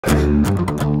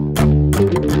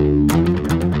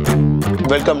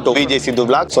Welcome to vjsiddhu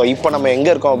vlogs. So இப்போ நம்ம எங்க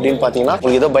இருக்கோம் அப்படினு பாத்தீங்கன்னா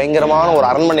உங்களுக்கு ஏதோ பயங்கரமான ஒரு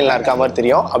அரண்மனையில இருக்க மாதிரி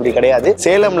தெரியும். அப்படி கிடையாது.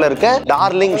 சேலம்ல இருக்க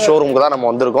டார்லிங் ஷோரூம்க்கு தான் நம்ம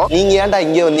வந்திருக்கோம். நீங்க ஏன்டா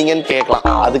இங்க வந்தீங்கன்னு கேட்கலாம்.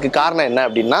 அதுக்கு காரணம் என்ன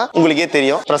அப்படின்னா உங்களுக்கே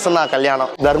தெரியும். பிரசன்னா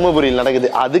கல்யாணம் தர்மபுரியில் நடக்குது.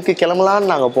 அதுக்கு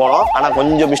கிளம்பலாம்னு நாங்க போனோம். ஆனா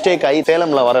கொஞ்சம் மிஸ்டேக் ஆகி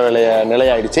சேலம்ல வர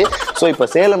நிலையாயிடுச்சு. ஸோ இப்போ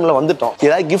சேலம்ல வந்துட்டோம்.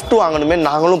 ஏதாவது கிஃப்ட் வாங்கணுமே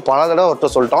நாங்களும் பல தடவை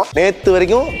ஒருத்தர் சொல்லிட்டோம். நேத்து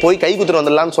வரைக்கும் போய் கை குத்துட்டு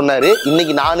வந்துடலாம்னு சொன்னாரு.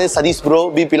 இன்னைக்கு நானு சதீஷ் ப்ரோ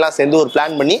பிபி எல்லாம் சேர்ந்து ஒரு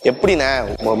பிளான் பண்ணி எப்படின்னா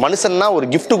மனுஷன்னா ஒரு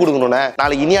கிஃப்ட் கொடுக்கணும்னு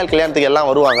நாளைக்கு இனியால் கல்யாணத்துக்கு எல்லாம்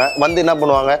வருவாங்க. வந்து என்ன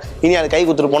பண்ணுவாங்க, இனியால் கை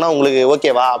குத்துட்டு போனா உங்களுக்கு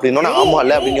ஓகேவா அப்படின்னு ஆமா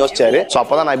இல்ல அப்படின்னு யோசிச்சாரு. ஸோ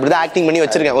அப்பதான் நான் இப்படிதான் ஆக்டிங் பண்ணி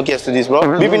வச்சிருக்கேன். ஓகே சதீஷ் ப்ரோ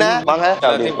பிபினா வாங்க.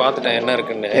 பாத்துட்டேன் என்ன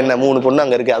இருக்குன்னு. என்ன 3 பொண்ணு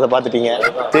அங்க இருக்கு, அதை பாத்துட்டீங்க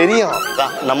தெரியும்.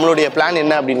 நம்மளுடைய பிளான்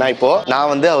என்ன அப்படின்னா இப்போ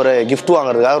நான் வந்து அவரை கிஃப்ட்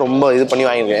வாங்குறதுக்காக ரொம்ப இது பண்ணி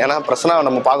வாங்கிருக்கேன். ஏன்னா பிரச்சனை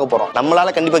நம்ம பார்க்க போறோம்.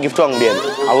 நம்மளால கண்டிப்பா கிஃப்ட் வாங்க முடியாது.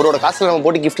 அவரோட காசுல நம்ம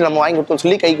போட்டு கிஃப்ட் நம்ம வாங்கி கொடுத்தோம்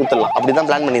சொல்லி கை குத்தலாம். அப்படிதான்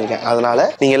பிளான் பண்ணிருக்கேன். அதனால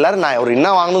நீங்க எல்லாரும் நான் ஒரு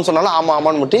என்ன வாங்கணும்னு சொன்னாலும் ஆமா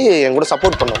ஆமான்னு மட்டும் என் கூட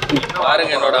சப்போர்ட் பண்ணுவோம்.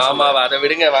 பாருங்க என்னோட ஆமாவா, அதை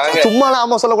விடுங்க வாங்க. சும்மாலாம்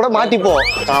ஆமா சொல்ல கூட மாட்டிப்போம்.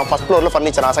 ஃபர்ஸ்ட் ஃப்ளோர்ல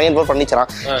ஃபர்னிச்சரா, செகண்ட் ஃப்ளோர் ஃபர்னிச்சரா,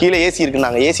 கீழே ஏசி இருக்கு.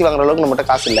 நாங்க ஏசி வாங்குற அளவுக்கு நம்மகிட்ட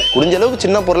காசு இல்ல. முடிஞ்ச அளவுக்கு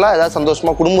சின்ன பொருளா ஏதாவது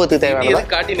சந்தோஷமா குடும்பத்துக்கு தேவையானதா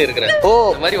காட்டின்னு இருக்கிறேன். ஓ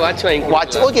இந்த மாதிரி வாட்ச் வாங்கி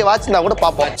வாட்ச் ஓகே வாட்ச் நான் கூட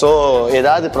பாப்போம். சோ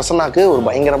ஏதாவது பிரசன்னாக்கு ஒரு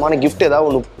பயங்கரமான கிஃப்ட் ஏதாவது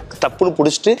ஒன்று தப்புன்னு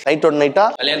புடிச்சிட்டு நைட்டோட நைட்டா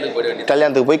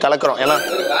கல்யாணத்துக்கு போய் கலக்குறோம். ஏன்னா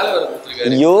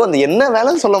ஐயோ அந்த என்ன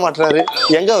வேலைன்னு சொல்ல மாட்டாரு.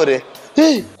 எங்க அவரு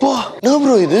என்ன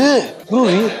ப்ரோ இது ப்ரோ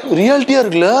ரியாலிட்டியா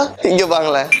இருக்குல்ல. இங்க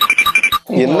பாங்களேன்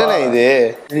என்னண்ணா இது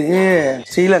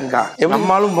ஸ்ரீலங்கா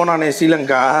நம்மளும் போனானே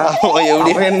ஸ்ரீலங்கா.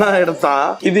 எப்படி என்ன எடுத்தா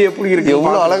இது எப்படி இருக்கு,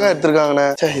 எவ்வளவு அழகா எடுத்திருக்காங்கண்ணே.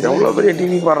 எவ்வளவு பெரிய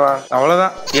டிவி பாடுறான்.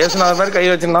 அவ்வளவுதான் ஏசுனாத மாதிரி கை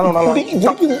வச்சிருந்தாலும்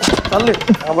நல்லு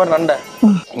நண்டை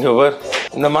இங்க பார்.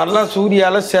 இந்த மாதிரிலாம்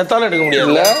சூரியால செத்தாலும் எடுக்க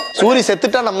முடியாதுல்ல. சூரிய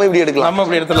செத்துட்டா நம்ம இப்படி எடுக்கலாம். நம்ம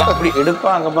இப்படி எடுத்துலாம். அப்படி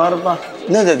எடுப்பா அங்க பாருப்பா.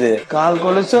 என்னது அது கால்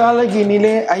கொலுசு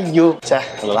அழகினிலே. ஐயோ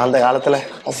அதெல்லாம் அந்த காலத்துல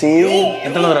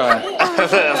எத்தனை தடவை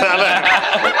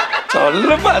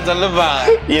சொல்லுப்பா சொல்லுப்பா.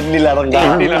 எண்ணில் அடங்கா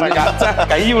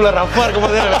கை உள்ள ரப்பா இருக்கும்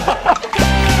போதே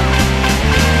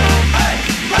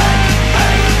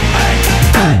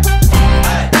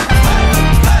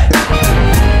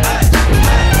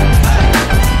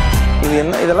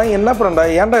என்ன இதெல்லாம் என்ன பண்ணா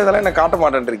ஏன்டா இதெல்லாம் என்ன காட்ட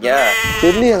மாட்டேன்றீங்க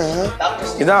தெரியல.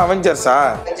 இதான் அவெஞ்சர்ஸா?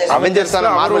 Avengers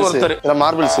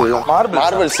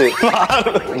Marvel's.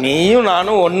 நீயும்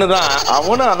நானும் ஒண்ணுதான்.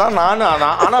 அவனும் அதான் நானும்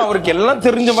அதான். ஆனா அவருக்கு எல்லாம்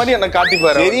தெரிஞ்ச மாதிரி என்ன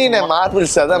காட்டிப்பாரு. தெரியல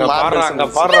மார்வல்ஸ். அதான் பாடுறாங்க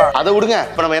பாடுறான். அதை விடுங்க.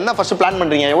 இப்ப நம்ம என்ன ஃபர்ஸ்ட் பிளான்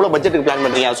பண்றீங்க, எவ்வளவு பட்ஜெட்டுக்கு பிளான்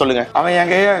பண்றீங்க சொல்லுங்க. அவன்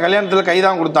என் கல்யாணத்துல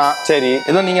கைதான் கொடுத்தான். சரி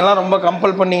ஏதோ நீங்க எல்லாம் ரொம்ப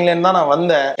கம்பல் பண்ணீங்களேன்னு தான் நான்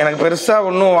வந்தேன். எனக்கு பெருசா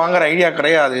ஒன்னும் வாங்குற ஐடியா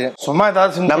கிடையாது. சும்மா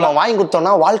ஏதாவது நம்ம வாங்கி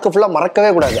கொடுத்தோம்னா வாழ்க்கை ஃபுல்லா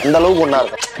மறக்கவே கூடாது. அந்த அளவுக்கு ஒண்ணா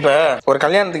இருக்கும். இப்ப ஒரு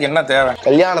கல்யாணத்துக்கு என்ன தேவை?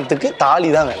 கல்யாணத்துக்கு தாலி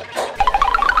தான் வேணும்.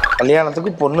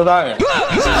 கல்யாணத்துக்கு பொண்ணு தான் வேணும்.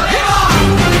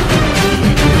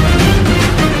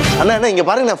 அண்ணா என்ன இங்க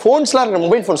பாருங்க, போன்ஸ்லாம் இருக்கு.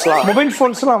 மொபைல்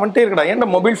போன்ஸ்லாம் வந்துட்டே இருக்கடா. ஏன்டா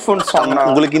மொபைல் போன்ஸ் வாங்கினா?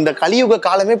 உங்களுக்கு இந்த கலியுக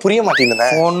காலமே புரிய மாட்டேங்குது.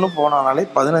 போன்னு போனாலே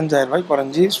 15,000 ரூபாய்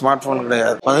குறைஞ்சி ஸ்மார்ட் போன்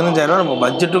கிடையாது. 15,000 ரூபாய் நம்ம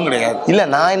பட்ஜெட்டும் கிடையாது. இல்ல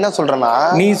நான் என்ன சொல்றேன்னா,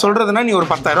 நீ சொல்றதுன்னா நீ ஒரு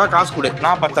 10,000 ரூபாய் காசு கொடு,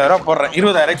 நான் 10,000 ரூபாய் போடுறேன்.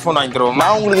 20,000 போன் வாங்கி தருவோம்.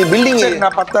 நான் உங்களுக்கு பில்டிங்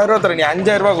நான் 10,000 ரூபாய் தரேன், நீ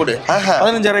 5,000 ரூபாய் கொடு.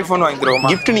 15,000 போன் வாங்கி தருவோம்.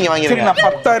 கிஃப்ட் நீங்க வாங்கிருங்க. நான்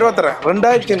 10,000 ரூபாய் தரேன்,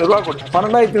 2,500 ரூபாய் கொடு.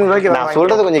 12,500 ரூபாய்க்கு நான்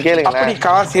சொல்றது கொஞ்சம் கேளுங்க. அப்படி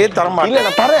காசே தர மாட்டேன். இல்ல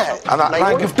நான் தரேன். அதான்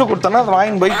நான் கிஃப்ட் கொடுத்தேன்னா அதை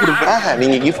வாங்கி போய் கொடுப்பேன்.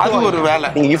 நீங்க கிஃப்ட் அது ஒரு வேலை.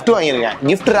 நீங்க கிஃப்ட் வாங்கிருங்க.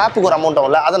 கிஃப்ட் ராப்புக்கு ஒரு அமௌண்ட்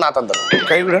ஆகும்ல, அதை நான் தந்துடுறேன்.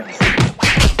 கைவிட.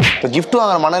 இப்போ கிஃப்ட்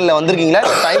வாங்குற மணல்ல வந்திருக்கீங்களா,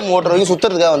 டைம் ஓட்டுற வரைக்கும்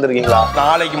சுத்துறதுக்காக வந்திருக்கீங்களா?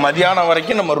 நாளைக்கு மதியானம்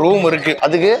வரைக்கும் நம்ம ரூம் இருக்கு.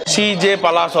 அதுக்கு சிஜே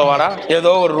பலாசோவாடா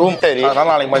ஏதோ ஒரு ரூம். சரி, அதனால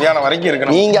நாளைக்கு மதியானம் வரைக்கும்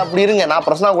இருக்கு. நீங்க அப்படி இருங்க. நான்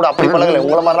பிரச்சனை கூட அப்படி பழகல.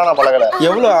 உங்களை மாதிரிலாம் நான் பழகல.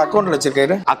 எவ்வளவு அக்கௌண்ட்ல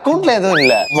வச்சிருக்காரு? அக்கௌண்ட்ல எதுவும்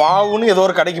இல்ல. வாவுன்னு ஏதோ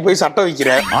ஒரு கடைக்கு போய் சட்டை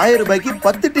விக்கிறேன். 1000 ரூபாய்க்கு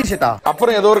 10 டிஷர்ட்டா?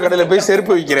 அப்புறம் ஏதோ ஒரு கடையில போய்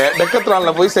செருப்பு விக்கிறேன்.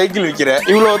 டெக்கத்ரான்ல போய் சைக்கிள் விக்கிறேன்.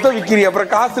 இவ்வளவு தான் விக்கிறீ.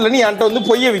 அப்புறம் காசு இல்ல நீ என்கிட்ட வந்து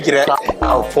பொய்ய விக்கிற.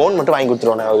 போன் மட்டும் வாங்கி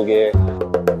கொடுத்துருவானே அவருக்கு.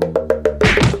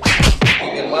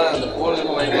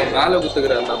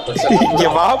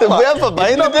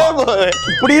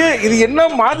 இப்படியே இது என்ன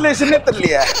மாடுலேஷனே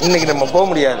தெரியலையா? இன்னைக்கு நம்ம போக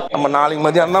முடியாது. நம்ம நாளைக்கு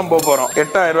மதியானம் தான் போக போறோம்.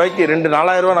 8,000 ரூபாய்க்கு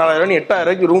 4,000 ரூபாய் 4,000 8,000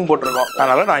 ரூபாய்க்கு ரூம் போட்டிருக்கோம்.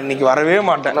 அதனால நான் இன்னைக்கு வரவே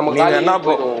மாட்டேன். நம்ம என்ன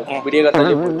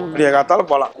விடிய காத்தால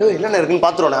போலாம். என்ன இருக்குன்னு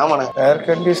பாத்துருவோம். ஆமாண்ணே. Air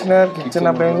conditioner, kitchen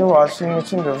appliances, washing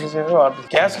machine, refrigerator, water.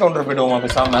 Cash counter போயிடுவோமா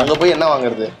பேசாம? அங்க போய் என்ன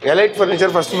வாங்குறது? எலைட்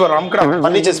ஃபர்னிச்சர் ஃபர்ஸ்ட் போறோம். ராம்கடா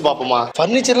ஃபர்னிச்சர்ஸ் பாப்போமா?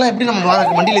 ஃபர்னிச்சர்லாம் எப்படி நம்ம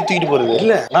வண்டியில தூக்கிட்டு போறது?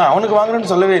 இல்ல நான் அவனுக்கு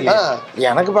வாங்குறேன்னு சொல்லவே இல்லை.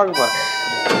 எனக்கு பார்க்க போறேன்.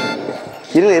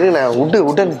 இருங்க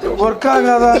உடன் ஒர்க்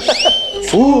ஆகாதா?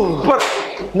 சூப்பர்.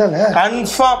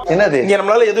 கன்ஃபார்ம். என்னது? இங்க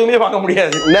நம்மளால எதுவுமே வாங்க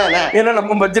முடியாது. ஏன்னா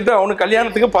நம்ம பட்ஜெட் அவனுக்கு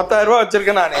கல்யாணத்துக்கு 10,000 ரூபாய்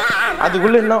வச்சிருக்கேன் நானு.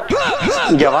 அதுக்குள்ள என்ன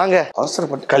இங்க வாங்க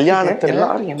அவசரப்பட்டு கல்யாணத்துல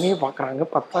எல்லாரும் என்னையே பாக்குறாங்க.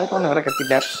 10,000 வேற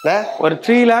கட்டிட்டேன். ஒரு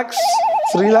 3 lakhs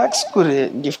 3 lakhsக்கு ஒரு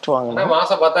gift வாங்கணும்.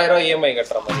 மாசம் 10,000 EMI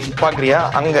கட்டுற மாதிரி பாக்குறியா?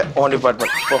 அங்க ஓன்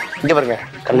டிபார்ட்மெண்ட் போ. இங்க பாருங்க,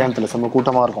 கல்யாணத்துல செம்ம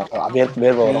கூட்டமா இருக்கும்.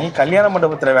 வேர்வை வரும். நீ கல்யாண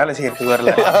மண்டபத்துல வேலை செய்யறதுக்கு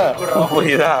வரல.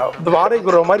 புரியுதா? வாடகை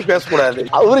குற மாதிரி பேசக்கூடாது.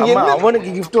 அவருக்கு அவனுக்கு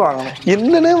gift வாங்கணும்.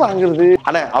 என்னன்னே வாங்குறது?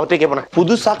 அண்ணா அவர்கிட்ட கேட்பேன்,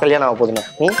 புதுசா கல்யாணம் ஆக போதுங்க,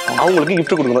 அவங்களுக்கு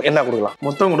gift கொடுக்கணும், என்ன கொடுக்கலாம்?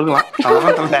 மொத்தம் கொடுக்கலாம்.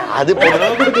 அது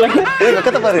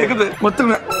வெக்கத்தை பாரு,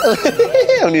 மொத்தம்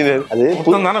அது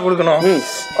மொத்தம் தானே கொடுக்கணும்.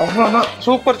 அவ்வளவுதான்.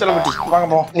 Super celebrity. வாங்க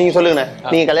போ. நீங்க சொல்லுங்க,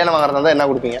 நீங்க கல்யாணம் வாங்குறதா என்ன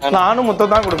கொடுப்பீங்க? நானும்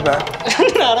மொத்தம் தான் கொடுப்பேன்.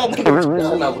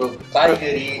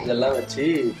 காய்கறி இதெல்லாம் வச்சு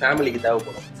ஃபேமிலிக்கு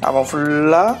தேவைப்படும். அவன்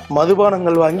ஃபுல்லா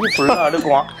மதுபானங்கள் வாங்கி ஃபுல்லா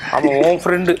அடுக்குவான். அவன் உன்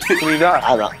ஃப்ரெண்டு, புரியுதா?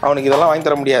 அதான் அவனுக்கு இதெல்லாம் வாங்கி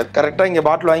தர முடியாது. கரெக்டா இங்க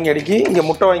பாட்டில் வாங்கி அடிக்கி, இங்க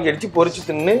முட்டை வாங்கி அடிச்சு பொரிச்சு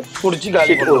தின்னு குடிச்சு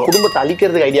காலி ஒரு குடும்பத்தை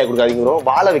அழிக்கிறதுக்கு ஐடியா கொடுக்காதீங்க ப்ரோ,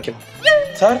 வாழ வைக்கணும்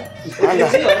சார்.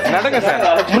 நடங்க சார்,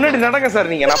 முன்னாடி நடங்க சார்.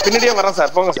 நீங்க நான் பின்னாடியே வரேன்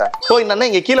சார். போங்க சார். போய் என்ன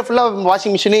இங்க கீழே ஃபுல்லா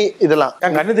வாஷிங் மிஷின் இதெல்லாம்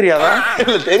என் கண்ணு தெரியாதா?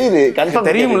 இல்ல தெரியுது, கன்ஃபார்ம்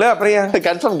தெரியும்ல. அப்புறம்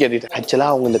கன்ஃபார்ம் கேட்டுட்டேன். ஆக்சுவலா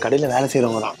அவங்க இந்த கடையில வேலை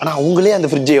செய்யறவங்க தான், ஆனா அவங்களே அந்த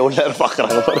ஃப்ரிட்ஜை எவ்வளவு நேரம்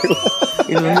பாக்குறாங்க பாருங்க.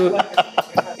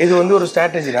 இது வந்து ஒரு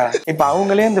ஸ்ட்ராட்டஜிடா. இப்ப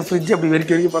அவங்களே அந்த ஃப்ரிட்ஜ் அப்படி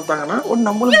வெறிக்க பார்த்தாங்கன்னா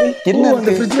நம்மளும் என்ன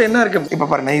அந்த ஃப்ரிட்ஜ்ல என்ன இருக்கு இப்ப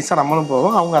பாரு, நைஸா நம்மளும்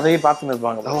போவோம், அவங்க அதையே பார்த்துன்னு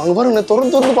இருப்பாங்க. அவங்க பாருங்க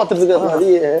தொடர்ந்து பார்த்துட்டு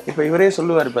இருக்காங்க. இப்ப இவரே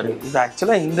சொல்லுவாரு பாரு, இது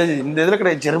ஆக்சுவலா இந்த இதுல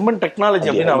கிடையாது, ஜெர்மன் டெக்னாலஜி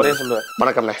அப்படின்னு அவரே சொல்லுவார்.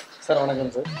 வணக்கம்ண்ணே. சார்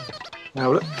வணக்கம் சார். நான்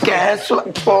அவ்வளவு கேஷுவலா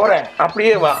போறேன்,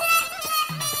 அப்படியே வா.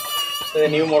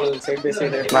 New model side by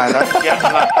side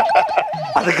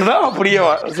அதுக்குதான் அப்படியே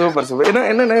வா. Super super.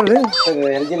 என்ன இது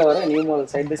எல்ஜில வர new model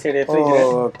side by side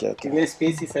refrigerator. Okay okay. இதுல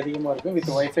ஸ்பேசிஸ் அதிகமா இருக்கும். With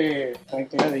wifi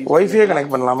connecting. Wifi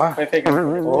connect பண்ணலாமா? Wifi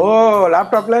connect. ஓ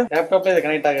லேப்டாப்ல இது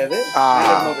கனெக்ட் ஆகாது.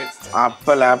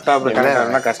 அப்ப லேப்டாப்ல கனெக்ட்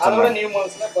ஆனா கஷ்டம். அதோட நியூ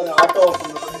மாடல்ஸ்ல பாருங்க, auto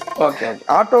open. Okay okay.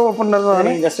 Auto opener தான்.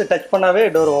 நீங்க ஜஸ்ட் டச் பண்ணாவே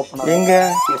டோர் ஓபன் ஆகும். எங்க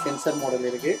சென்சார் மாடல்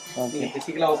இருக்கு. நீங்க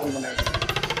பிசிக்கலா ஓபன் பண்ணாங்க.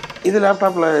 இது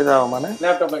லேப்டாப்ல இதாகுமானே?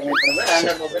 லேப்டாப்ல கனெக்ட் பண்ணுங்க.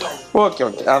 Android mobile. Okay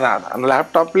okay. அதான் அந்த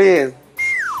லேப்டாப்லயே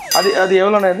அது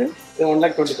எவ்வளோண்ணா? இது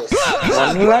 1,20,000.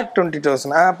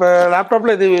 1,20,000. அப்போ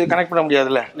லேப்டாப்ல இது கனெக்ட் பண்ண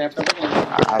முடியாதுல்ல?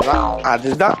 அதான்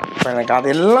அதுதான் எனக்கு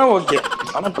அதெல்லாம் ஓகே.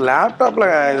 ஆனால் இப்போ லேப்டாப்ல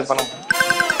இது பண்ண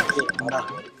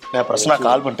பிரச்சனை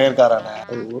கால் பண்ணிட்டே இருக்காரானே.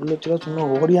 1,00,000 சொன்னா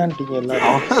ஓடியான்ட்டீங்க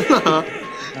எல்லாரும்.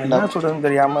 என்ன சொல்றதுன்னு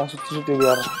தெரியாம சுத்தி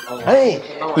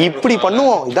இப்படி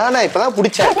பண்ணுவோம். இதானே இப்பதான்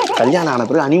பிடிச்சேன். கல்யாணம் ஆன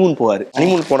பிறகு ஹனிமூன் போவாரு.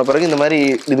 ஹனிமூன் போன பிறகு இந்த மாதிரி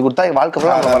இது கொடுத்தா வாழ்க்கை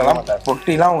வரலாம்.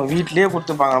 பொட்டிலாம் அவங்க வீட்லயே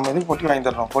கொடுத்துப்பாங்க. நம்ம எதுக்கு பொட்டி வாங்கி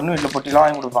தரணும்? பொண்ணு வீட்டுல பொட்டிலாம்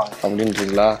வாங்கி கொடுப்பாங்க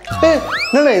அப்படின்றீங்களா?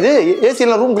 என்னண்ணா இது ஏசி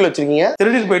எல்லாம் ரூம்குள்ள வச்சிருக்கீங்க?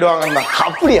 திருடிட்டு போயிடுவாங்கண்ணா.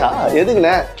 அப்படியா?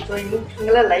 எதுக்குண்ணே?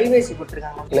 லைவ் ஏசி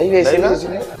போட்டுருக்காங்க. லைவ் ஏசினா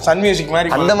சன் மியூசிக்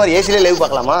மாதிரி அந்த மாதிரி ஏசில லைவ்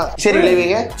பார்க்கலாமா? சரி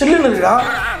லைவ்ங்க சில்லுன்னு இருக்கா?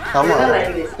 ஆமா.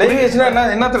 லைவ் ஏசினா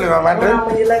என்ன தெரியுமா மேட்டர்?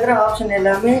 இதுல இருக்கிற ஆப்ஷன்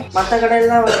எல்லாமே மத்த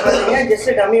கடையெல்லாம் பாத்தீங்கன்னா ஜஸ்ட்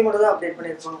டம்மி மட்டும் தான் அப்டேட்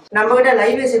பண்ணிருப்பாங்க. நம்ம கிட்ட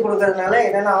லைவ் ஏசி கொடுக்கறதுனால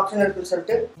என்னென்ன ஆப்ஷன் இருக்குன்னு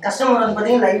சொல்லிட்டு கஸ்டமர் வந்து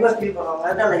பாத்தீங்கன்னா லைவா ஃபீல் பண்ணுவாங்க.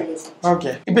 அதான் லைவ் ஏசி.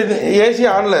 ஓகே. இப்போ இது ஏசி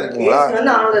ஆன்ல இருக்குங்களா? ஏசி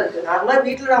வந்து ஆன்ல இருக்கு. நார்மலா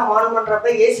வீட்ல நம்ம ஆன் பண்றப்ப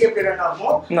ஏசி எப்படி ரன்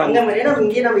ஆகும் அந்த மாதிரி நம்ம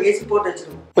இங்கே நம்ம ஏசி போட்டு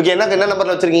வச்சிருக்கோம். ஓகே. என்ன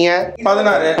நம்பர்ல வச்சிருக்கீங்க?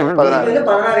 16 வந்து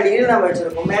 16 டிகிரி நம்ம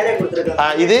வச்சிருக்கோம். மேலே கொடுத்திருக்காங்க.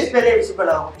 இது டிஸ்ப்ளே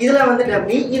விசிபிள் ஆகும். இதுல வந்து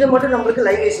டம்மி, இது மட்டும் நமக்கு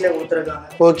லைவ் ஏசில கொடுத்திருக்காங்க.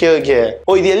 Okay okay.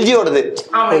 ஓ இது LG ஓடது.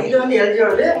 ஆமா இது வந்து LG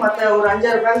ஓடது. மத்த ஒரு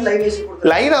 5-6 பிராண்ட் லைவ் ஏசி கொடுத்திருக்காங்க.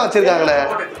 லைனா வச்சிருக்காங்களே.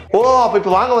 ஓ அப்ப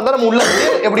இப்ப வாங்க வந்தா நம்ம உள்ள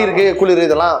எப்படி இருக்கு குளிர்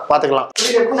இதெல்லாம் பாத்துக்கலாம்.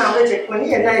 இது எப்படி நாம செக் பண்ணி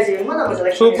என்ன ஏசி வேணுமோ நம்ம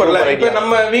செலக்ட் சூப்பர்ல. இப்போ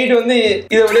நம்ம வீடு வந்து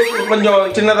இதை விட கொஞ்சம்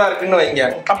சின்னதா இருக்குன்னு வைங்க.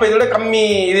 அப்ப இதோட கம்மி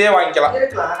இதே வாங்கிக்கலாம்.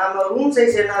 இருக்கலாம். நம்ம ரூம்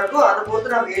சைஸ் என்ன இருக்கோ அதை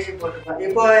பொறுத்து நம்ம ஏசி போட்டுக்கலாம்.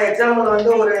 இப்போ எக்ஸாம்பிள்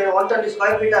வந்து ஒரு 120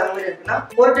 ஸ்கொயர் ஃபீட் அந்த மாதிரி இருக்குன்னா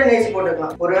ஒரு 10 ஏசி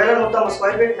போட்டுக்கலாம். ஒருவேளை 150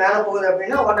 ஸ்கொயர் ஃபீட் மேல போகுது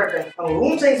அப்படின்னா 110. நம்ம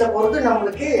ரூம் சைஸை பொறுத்து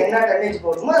நம்மளுக்கு என்ன டன்னேஜ்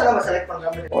போடுமோ அதை நம்ம செலக்ட்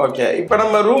பண்றோம். ஓகே. இப்போ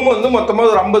நம்ம ரூம் வந்து மொத்தமா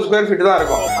ஒரு 50 ஸ்கொயர் ஃபீட் தான்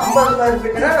இருக்கும். 50 ஸ்கொயர்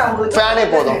ஃபீட்னா நம்மளுக்கு ஃபேனே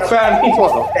போதும். ஃபேன்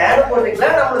போதும். ஃபேன்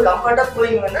போட்டுக்கலாம். நம்மளுக்கு கம்ஃபர்ட்டா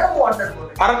கூலிங் வேணா 1 டன் போடுங்க.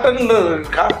 அரை டன்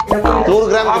இருக்கா? 100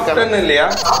 கிராம் டன் இல்லையா?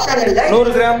 ஆஃப் டன் இல்ல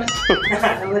 100 கிராம்.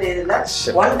 அந்த மாதிரி இல்ல.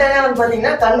 1 டன் வந்து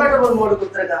பாத்தீங்கன்னா கன்வெர்ட்டபிள் மோட்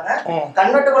கொடுத்திருக்காங்க.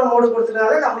 கன்வெர்ட்டபிள் மோட்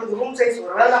கொடுத்திருக்காங்க. நம்மளுக்கு ரூம் சைஸ்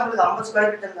ஒருவேளை நம்மளுக்கு 50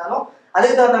 ஸ்கொயர் ஃபீட் இருந்தாலும்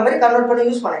அதுக்கு தகுந்த மாதிரி கன்வெர்ட் பண்ணி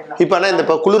யூஸ் பண்ணிக்கலாம். இப்போ என்ன இந்த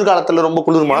குளிர் காலத்துல ரொம்ப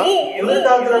குளிருமா? குளிர்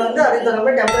காலத்துல வந்து அதுக்கு தகுந்த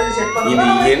மாதிரி டெம்பரேச்சர் செட்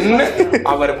பண்ணலாம். இது என்ன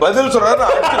அவர் பதில் சொல்றாரு?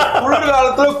 குளிர்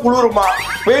காலத்துல குளிருமா,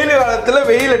 வெயில் காலத்துல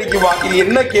வெயில் அடிக்குமா? இது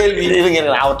என்ன கேள்வி? இவங்க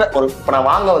அவர்கிட்ட ஒரு இப்ப நான்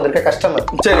வாங்க வந்திருக்க கஸ்டமர்.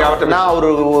 சரி அவர்கிட்ட நான்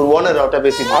ஒரு ஓனர் அவர்கிட்ட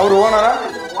பேசிட்டேன். அவர் ஓனரா?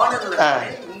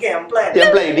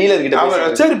 எம்ப்ளாயி டீலர் கிட்ட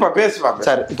அவர் சரிப்பா பேசுவாங்க.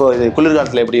 சார் இப்போ இது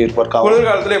குளிர்காலத்துல எப்படி ஒர்க் ஆகும்?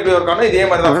 குளிர்காலத்துல எப்படி ஒர்க் ஆகும்? இதே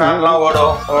மாதிரி தான் ஃபேன்லாம்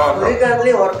ஓடும்.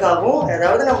 குளிர்காலத்துலயே ஒர்க் ஆகும்.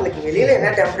 அதாவது நம்மளுக்கு வெளியில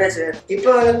என்ன டெம்பரேச்சர்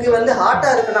இப்போ எனக்கு வந்து ஹாட்டா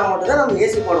இருக்குன்னா மட்டும் தான் நம்ம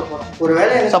ஏசி போட போறோம்.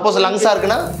 ஒருவேளை சப்போஸ் லங்ஸா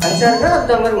இருக்குன்னா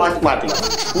அதுக்கு மாதிரி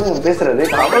மாத்திக்கலாம். பேசுறது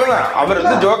அவ்வளவுதான். அவர்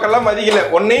வந்து ஜோக்கெல்லாம் மதிக்கல,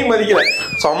 ஒன்னையும் மதிக்கல,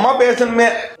 சும்மா பேசணுமே.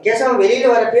 கேஸ் நம்ம வெளியில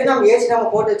வரப்பே நம்ம ஏசி நம்ம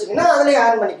போட்டு வச்சுக்கோன்னா அதுலயே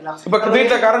ஆன் பண்ணிக்கலாம். இப்ப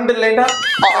வீட்டுல கரண்ட் இல்லைன்னா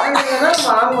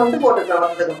நம்ம ஆன் வந்து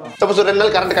போட்டுக்கலாம். சப்போஸ் 2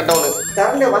 நாள் current current cut down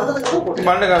current வந்ததுக்கு போட்டு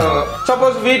பண்ணுங்க.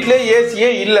 சப்போஸ் வீட்லயே ஏசியே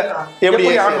இல்ல,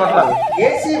 எப்படி ஆன் பண்ணலாம்?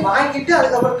 ஏசி வாங்கிட்டு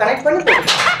அதுக்கப்புறம் கனெக்ட் பண்ணி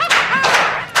போட்டு.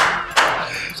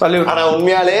 ஆனா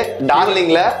உண்மையாலே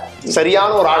டார்லிங்ல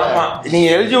சரியான ஒரு ஆள். நீங்க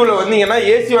எல்ஜில வந்தீங்கன்னா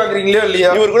ஏசி வாங்குறீங்களோ இல்லையா,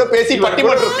 இவர் கூட பேசி பட்டி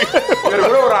போட்டு இவர்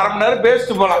கூட ஒரு 1/2 மணி நேரம்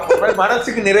பேசிட்டு போலாம்.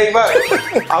 மனசுக்கு நிறைவா,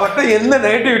 அவர்கிட்ட எந்த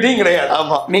நெகட்டிவிட்டியும் கிடையாது.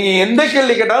 ஆமா, நீங்க எந்த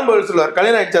கேள்வி கேட்டாலும் பதில் சொல்லுவார்.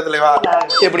 கல்யாணம் ஆயிடுச்சா தலைவா?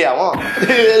 எப்படி ஆகும்?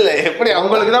 இல்ல எப்படி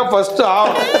உங்களுக்கு தான் ஃபர்ஸ்ட்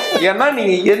ஆகும். ஏன்னா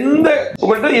நீங்க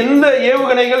உங்கள்கிட்ட எந்த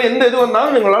ஏவுகணைகள் எந்த இது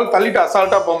வந்தாலும் உங்களால தள்ளிட்டு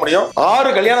அசால்ட்டா போக முடியும்.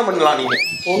 6 கல்யாணம் பண்ணலாம். நீங்க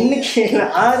ஒண்ணுக்கு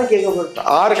 6 கேட்கப்பட்டு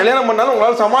 6 கல்யாணம் பண்ணாலும்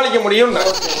உங்களால சமாளிக்க முடியும்.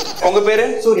 உங்க பேரு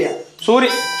சூர்யா.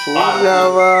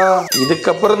 சூர்யாவா?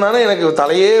 இதுக்கப்புறம் தானே எனக்கு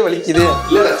தலையே வலிக்குது.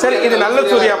 சரி, இது நல்ல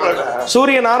சூர்யா.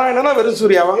 சூரிய நாராயணனா வெறும்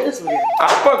சூர்யாவா?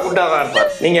 அப்பா குட்டா தான் இருப்பார்.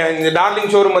 நீங்க இந்த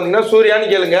டார்லிங் ஷோரூம் வந்தீங்கன்னா சூர்யான்னு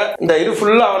கேளுங்க. இந்த இது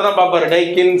ஃபுல்லா அவர் தான் பாப்பாரு.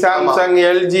 டைக்கின், Samsung,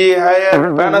 LG, higher,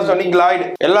 Panasonic, Lloyd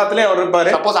எல்லாத்துலயும் அவர்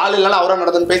இருப்பாரு. சப்போஸ் ஆள் இல்லனா அவரா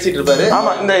நடந்துன்னு பேசிட்டு இருப்பாரு.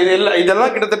 ஆமா, இந்த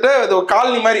இதெல்லாம் கிட்டத்தட்ட இது ஒரு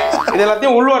காலனி மாதிரி. இது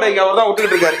எல்லாத்தையும் உள்வாடைக்கு அவர் தான்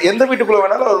விட்டுக்கிட்டு இருக்காரு. எந்த வீட்டுக்குள்ள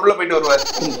வேணாலும் அவர் உள்ள போயிட்டு வருவாரு.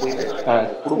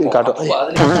 காட்டும்.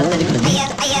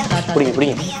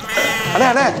 பிடிங்க அண்ணா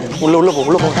அண்ணா உள்ள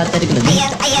போ.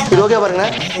 இது ஓகே பாருங்க.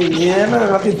 ஏன்னா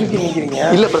எல்லாத்தையும் தூக்கி நிக்கிறீங்க?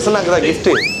 இல்ல பிரசன்னா அங்கதான் கிஃப்ட்.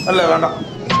 இல்ல வேண்டாம்,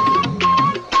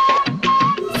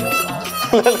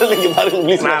 நீங்க பாருங்க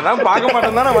ப்ளீஸ். நான் தான் பார்க்க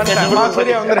மாட்டேன் தானே வந்தேன்.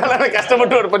 சரியா வந்து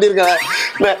கஷ்டப்பட்டு ஒரு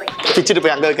பண்ணிருக்கேன். பிச்சுட்டு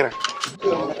போய் அங்க வைக்கிறேன்.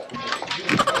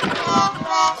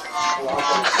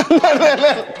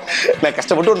 நான்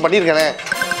கஷ்டப்பட்டு ஒன்று பண்ணிருக்கேனே.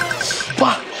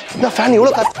 வா, இந்த ஃபேன்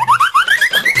இவ்வளவு காத்து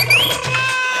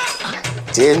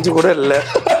சேஞ்சு கூட இல்ல.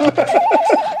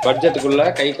 பட்ஜெட்டுக்குள்ள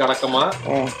கை கணக்கமா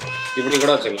இப்படி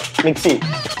கூட வச்சுக்கலாம். மிக்ஸி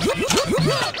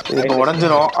இது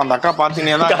உடஞ்சிரும். அந்த அக்கா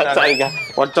பாத்தீங்கன்னா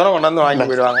ஒருத்தரம் கொண்டாந்து வாங்கி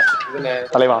போயிடுவாங்க.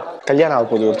 தலைவா, கல்யாணம் ஆக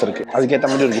போகுது ஒருத்தருக்கு. அதுக்கேற்ற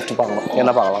மாதிரி ஒரு கிஃப்ட் பார்க்கணும்.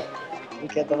 என்ன பார்க்கலாம்?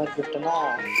 அதுக்கேற்ற மாதிரி கிஃப்ட்னா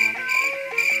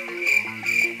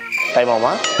டைமாமா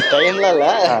டைம்ல இல்ல,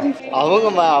 அவங்க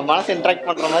மனசு இன்டராக்ட்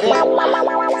பண்ற மாதிரி.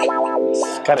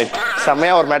 கரெக்ட்.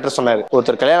 செம்மையா ஒரு மேட்டர் சொன்னாரு.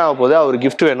 ஒருத்தர் கல்யாணம் ஆக போது அவர்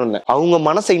கிஃப்ட் வேணும்னு. அவங்க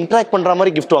மனசை இன்டராக்ட் பண்ற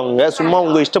மாதிரி கிஃப்ட் வாங்குங்க, சும்மா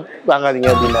உங்க இஷ்டம் வாங்காதீங்க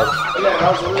அப்படின்னாரு. இல்ல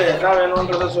நான் சொல்லு, என்ன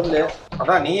வேணும்ன்றத சொல்லு.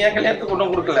 அதான் நீ ஏன் கல்யாணத்துக்கு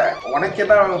கொண்டு கொடுக்கல, உனக்கு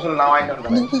என்ன வேணும் சொல்லு, நான் வாங்கிட்டு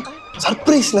வந்தேன்.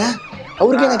 சர்ப்ரைஸ்ண்ணே.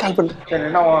 அவருக்கே நான் கால் பண்றேன். சரி,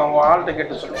 என்ன உன் ஆள்கிட்ட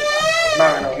கேட்டு சொல்லு என்ன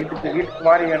வேணும். வீட்டுக்கு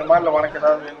மாதிரி வேணுமா, இல்லை உனக்கு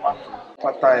ஏதாவது வேணுமா?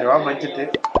 10,000 ரூபா பட்ஜெட்டு.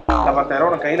 இல்லை 10,000 ரூபா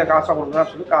உனக்கு கையில காசா கொடுக்குறா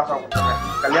சொல்லி காசா கொடுத்துருவேன்.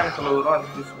 கல்யாணம் செலவு வரும்,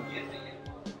 அது யூஸ் பண்ணி.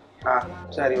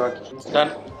 சரி, ஓகே.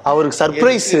 அவருக்கு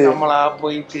சர்ப்ரைஸ். நம்மளா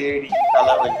போய் தேடி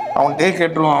தலைவலி. அவன்கிட்டே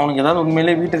கேட்டுருவான். அவனுக்கு ஏதாவது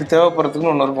உண்மையிலேயே வீட்டுக்கு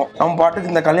தேவைப்படுறதுக்குன்னு ஒன்று இருக்கும். அவன்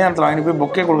பாட்டுக்கு இந்த கல்யாணத்தில் வாங்கி போய்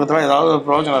பொக்கே கொடுக்கறதுல ஏதாவது ஒரு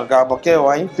பிரயோஜனம் இருக்கா? பொக்கே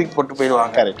வாங்கி தூக்கி போட்டு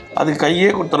போயிடுவாங்க. கரெக்ட். அதுக்கு கையே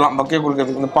கொடுத்துடலாம் பொக்கே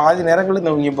கொடுக்கறதுக்கு. இந்த பாதி நேரங்களில்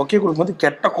இந்த பொக்கே கொடுக்கும்போது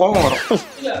கெட்ட கோபம் வரும்.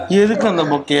 எதுக்கு அந்த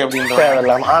பொக்கே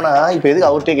அப்படின்ற. ஆனா இப்போ எதுக்கு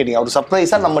அவர்கிட்டே கேட்டீங்க? அவர்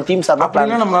சர்ப்ரைஸா நம்ம டீம் சார்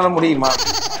அப்படின்னா நம்மளால முடியுமா?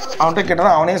 அவன்கிட்ட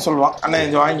கேட்டால் அவனே சொல்லுவான், அண்ணா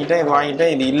இது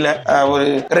வாங்கிட்டேன் இது இல்லை, ஒரு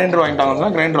கிரைண்டர் வாங்கிட்டு வாங்கினா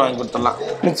கிரைண்டர் வாங்கி கொடுத்துடலாம்,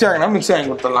 மிக்ஸி வாங்கினா மிக்ஸி வாங்கி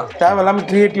கொடுத்துடலாம். தேவையில்லாம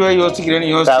கிரியேட்டிவா யோசிக்கிறேன்னு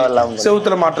யோசிச்சு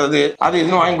செவுத்துல மாட்டுறது அது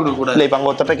இதுன்னு வாங்கி கொடுக்க கூடாது. இல்லை, இப்போ அங்கே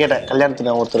ஒருத்தட்ட கேட்டேன்,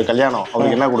 கல்யாணத்துக்கு ஒருத்தர் கல்யாணம்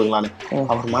அவருக்கு என்ன கொடுக்கலான்னு.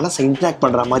 அவர் மனசை இன்ட்ராக்ட்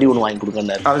பண்ற மாதிரி ஒன்று வாங்கி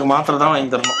கொடுக்கறாரு. அதுக்கு மாத்திரை தான்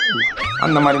வாங்கி தரணும்.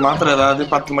 அந்த மாதிரி மாத்திரை ஏதாவது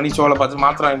 10 மணி சோளை 10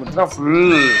 மாத்திரை வாங்கி கொடுத்தா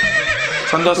ஃபுல்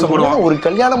சந்தோஷப்படுவான். ஒரு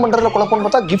கல்யாணம் பண்றதுல குழப்பம்னு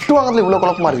பார்த்தா கிஃப்ட் வாங்குறதுல இவ்வளவு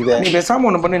குழப்பமா இருக்குது. நீ பேசாம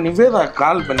ஒண்ணு பண்ணி நிவேதா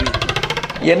கால் பண்ணி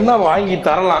என்ன வாங்கி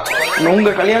தரலாம், உங்க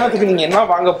கல்யாணத்துக்கு நீங்க என்ன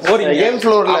வாங்க போறீங்க கேம்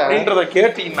ஃப்ளோர்ல அப்படின்றத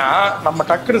கேட்டீங்கன்னா நம்ம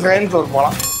டக்குனு செகண்ட் ஃப்ளோர்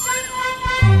போலாம்.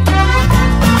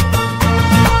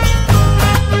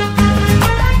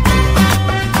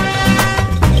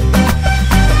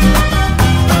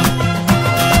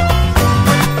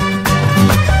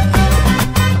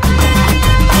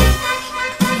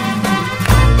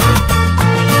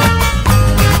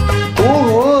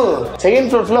 செகண்ட்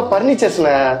ஃப்ளோர் ஃபுல்லா ஃபர்னிச்சர்ஸ்ல.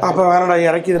 அப்ப வேணடா,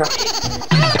 இறக்கிதுடா.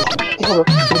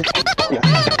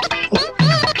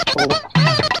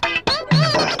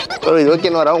 இது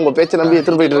ஓகேன்னு வரா, உங்க பேச்சை நம்பி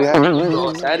எடுத்துட்டு போயிட்டு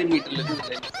இருக்கேன். சாரி மீட்டர்ல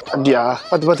அப்படியா?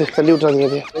 பார்த்து தள்ளி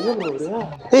விட்டுறாங்க.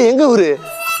 ஏய், எங்க ஊரு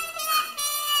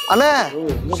அண்ணா?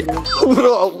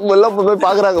 ப்ரோ எல்லாம் போய்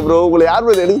பாக்குறாங்க ப்ரோ. உங்களை யார்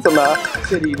போய் எடுக்க சொன்னா?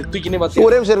 சரி, இது தூக்கினே பாத்து.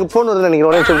 ஒரே நிமிஷம் இருக்கு, போன் வருது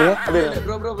நினைக்கிறேன். ஒரே நிமிஷம்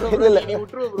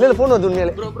இல்ல போன் வருது.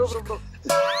 உண்மையிலே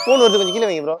போன் வருது, கொஞ்சம் கீழே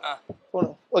வைங்க ப்ரோ. போன்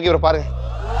ஓகே ப்ரோ, பாருங்க.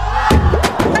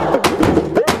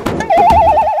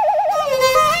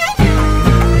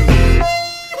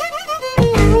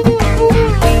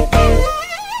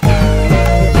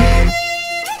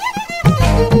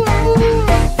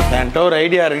 ஒரு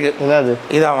ஐடியா இருக்கு. என்னது?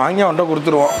 இதை வாங்கி அவன்கிட்ட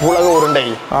கொடுத்துருவோம். உலக உருண்டை.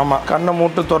 ஆமா, கண்ணை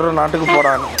மூட்டு தொடர நாட்டுக்கு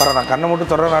போறான்னு. நான் கண்ணை மூட்டு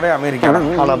தொடர நாடே அமெரிக்கா.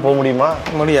 ஆனா போக முடியுமா?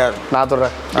 முடியாது. நான்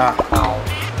தொடறேன்.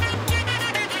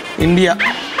 இந்தியா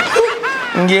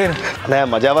இங்கே அண்ணே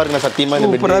மஜாவா இருக்கு சத்தியமா இந்த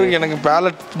சூப்பரா இருக்கு. எனக்கு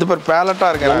பேலட் இது பேர் பேலட்டா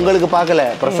இருக்கு. உங்களுக்கு பார்க்கல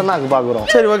பிரசன்னாக்கு பார்க்குறோம்.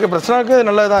 சரி ஓகே, பிரசனாவுக்கு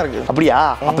நல்லதான் இருக்கு. அப்படியா?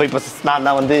 அப்ப இப்ப நான்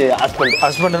தான் வந்து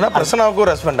ஹஸ்பண்ட்னா பிரசனாவுக்கு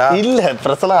ஒரு ஹஸ்பண்டா? இல்ல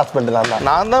பிரசன்னா ஹஸ்பண்ட் நான் தான்.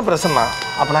 நான் தான் பிரசன்னா.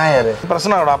 அப்ப நான் யாரு?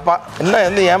 பிரசனாவோட அப்பா. என்ன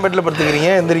எந்த என் பெட்ல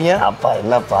படுத்துக்கிறீங்க? எந்திரிங்க. அப்பா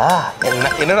என்னப்பா?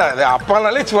 என்னடா இது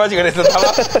அப்பானாலே சிவாஜி கணேசன்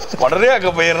உடனே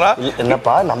அங்க போயிடுறா.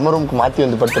 என்னப்பா நம்ம ரூமுக்கு மாத்தி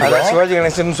வந்து படுத்துருக்க? சிவாஜி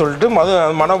கணேசன் சொல்லிட்டு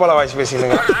மனோபல வாய்ஸ்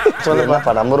பேசினுங்க.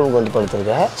 சொல்லுப்பா நம்ம ரூமுக்கு வந்து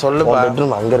படுத்துருக்க. சொல்லுப்பா.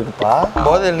 பெட்ரூம் அங்க இருக்குப்பா.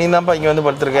 போதையில் நீ தான்ப்பா இங்க வந்து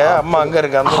படுத்துருக்க. அம்மா அங்க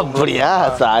இருக்கு. அந்த அப்படியா?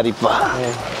 சாரிப்பா.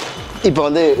 இப்போ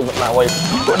வந்து நான் ஒய்ஃப்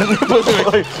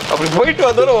அப்படி போயிட்டு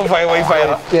வந்தாலும் ஒய்ஃப்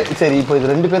ஆயிடும். சரி இப்போ இது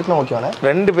 2 பேருக்கு ஓகேவானே?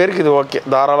 2 பேருக்கு இது ஓகே,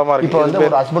 தாராளமா இருக்கு. இப்போ வந்து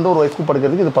ஒரு ஹஸ்பண்ட் ஒரு ஒய்ஃப்க்கு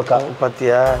படுக்கிறதுக்கு இது பக்கா.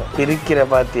 பாத்தியா பிரிக்கிற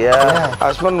பாத்தியா?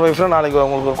 ஹஸ்பண்ட் ஒய்ஃப்னா நாளைக்கு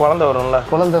உங்களுக்கு குழந்தை வரும்ல.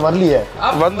 குழந்தை வரலையே?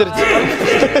 வந்துருச்சு.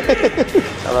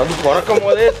 அதாவது பிறக்கும்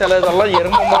போதே சில இதெல்லாம்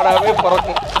எறும்பு மாடாவே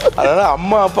பிறக்கும். அதாவது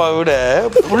அம்மா அப்பா விட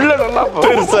புள்ள நல்லா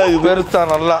பெருசா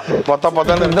நல்லா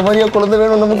மொத்த இந்த மாதிரியா குழந்தை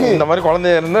வேணும் நமக்கு? இந்த மாதிரி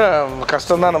குழந்தை இருந்தா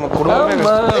கஷ்டம் தான் நமக்கு. குடும்பமே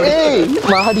கஷ்டம்.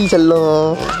 மாடி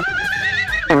செல்லும்.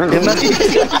 என்ன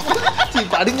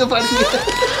படுங்க படுங்க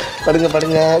படுங்க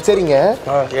படுங்க. சரிங்க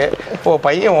ஓகே. ஓ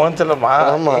பையன் ஓன் செல்லமா?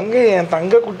 எங்க என்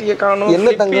தங்க குட்டியை காணும்?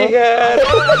 என்ன தங்க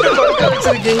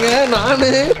வச்சிருக்கீங்க? நானு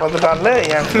வந்துட்டான்ல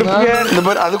என் இந்த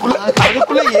மாதிரி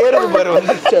அதுக்குள்ள ஏறுது பாரு.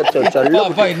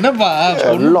 அப்பா என்னப்பா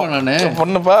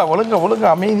பொண்ணுப்பா ஒழுங்க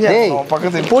அமைதியா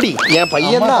பக்கத்து போடி. என்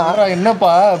பையன் தான்.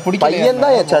 என்னப்பா பையன்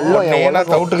தான் என் செல்லம். ஏன்னா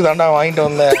தவுட்டுக்கு தாண்டா வாங்கிட்டு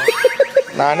வந்தேன்.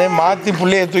 நானே மாத்தி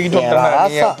புள்ளைய தூக்கிட்டு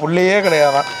வந்தேன். புள்ளையே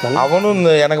கிடையாதான் அவனும்.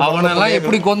 எனக்கு அவனெல்லாம்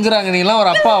எப்படி கொஞ்சறாங்க? நீ எல்லாம் ஒரு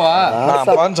அப்பாவா? நான்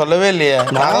அப்பான்னு சொல்லவே இல்லையே.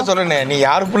 நான் தான் சொல்றேனே நீ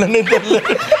யாரு புள்ளனே தெரியல.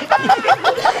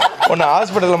 உன்னை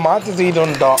ஹாஸ்பிட்டல்ல மாத்தி தூக்கிட்டு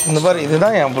வந்துட்டோம். இந்த மாதிரி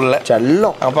இதுதான் என் புள்ள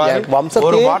செல்லம்.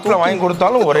 ஒரு பாட்டில வாங்கி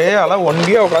கொடுத்தாலும் ஒரே ஆளா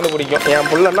ஒன்றியா உட்காந்து குடிக்கும். என்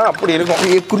புள்ளன்னா அப்படி இருக்கும்.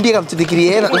 குண்டியை காமிச்சிட்டு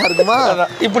இருக்கிறியே நல்லா இருக்குமா?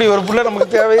 இப்படி ஒரு புள்ள நமக்கு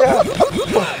தேவையா?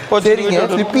 சரிங்க.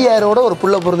 ஃபிப்பி ஏரோட ஒரு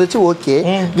புள்ள பிறந்துச்சு ஓகே.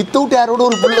 வித்தவுட் ஏரோட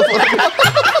ஒரு புள்ள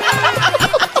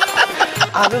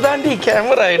அதுதாண்டி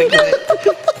கேமரா எடுக்குது.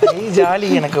 ஜாலி.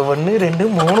 எனக்கு 1 2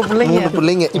 3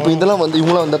 பிள்ளைங்க. இப்போ இதெல்லாம் வந்து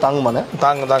இவங்களாம் வந்து தாங்குமானே?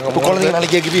 தாங்க இப்போ குழந்தைங்க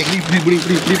நாளைக்கு கேட்குது இப்படி இப்படி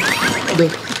இப்படி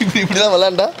இப்படி இப்படிதான்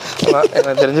விளாண்டா.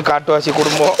 எனக்கு தெரிஞ்சு காட்டுவாசி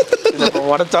குடும்பம்.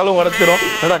 உடைச்சாலும் உடைச்சிரும்.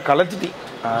 ஏடா களைச்சிட்டி.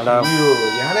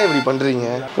 ஏன்னா இப்படி பண்றீங்க?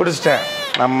 பிடிச்சிட்டேன்.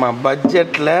 நம்ம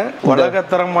பட்ஜெட்ல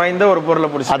உலகத்தரம் வாய்ந்த ஒரு பொருளை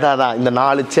பிடிச்சி. அதான் இந்த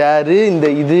 4 சேரு இந்த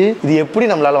இது எப்படி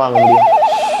நம்மளால வாங்க முடியும்?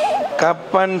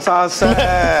 கப்பன் சாச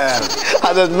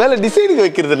அது மேல டிசைனுக்கு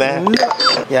வைக்கிறதுனே.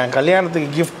 என் கல்யாணத்துக்கு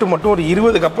கிஃப்ட் மட்டும் ஒரு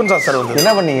 20 கப்பன் சாசர் வந்து.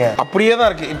 என்ன பண்ணீங்க? அப்படியே தான்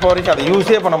இருக்கு இப்போ வரைக்கும். அதை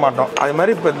யூஸே பண்ண மாட்டோம். அது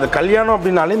மாதிரி இப்போ இந்த கல்யாணம்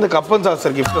அப்படின்னாலே இந்த கப்பன்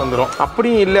சாசர் கிஃப்ட் வந்துடும்.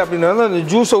 அப்படியும் இல்லை அப்படின்னா அந்த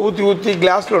ஜூஸை ஊற்றி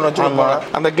கிளாஸ்ல ஒன்று வச்சுருப்பாங்க.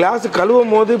 அந்த கிளாஸ்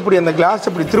கழுவும் போது இப்படி அந்த கிளாஸ்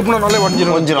இப்படி திருப்பினாலே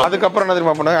வஞ்சிரும். அதுக்கப்புறம் என்ன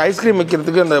தெரியுமா பண்ணாங்க? ஐஸ்கிரீம்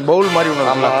வைக்கிறதுக்கு அந்த பவுல் மாதிரி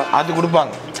ஒன்று அது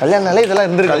கொடுப்பாங்க. கல்யாணம்னாலே இதெல்லாம்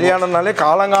இருந்துருக்கு. கல்யாணம்னாலே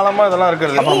காலங்காலமா இதெல்லாம்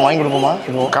இருக்கிறது. அப்புறம் வாங்கி கொடுப்போமா?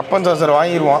 கப்பன் சாசர்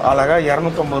வாங்கிடுவோம். அழகா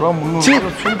 250 ரூபா 300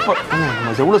 சூப்பர்.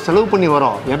 எவ்வளவு செலவு பண்ணி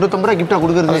வரோம்? 250 ரூபா கிஃப்டா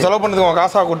கொடுக்குறது. செலவு பண்ணதுக்கு உங்க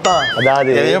காசா கொடுத்தா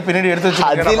அதாவது எதையோ பின்னாடி எடுத்து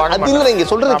வச்சு நீங்க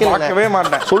சொல்றது கேட்கவே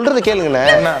மாட்டேன். சொல்றது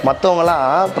கேளுங்கண்ணே. மத்தவங்க எல்லாம்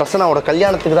பிரசனாவோட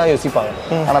கல்யாணத்துக்கு தான் யோசிப்பாங்க.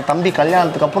 ஆனா தம்பி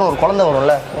கல்யாணத்துக்கு அப்புறம் ஒரு குழந்தை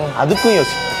வரும்ல, அதுக்கும்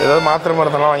யோசிப்பாங்க. ஏதாவது மாத்திரை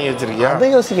மருந்தெல்லாம் வாங்கி வச்சிருக்கியா? அதை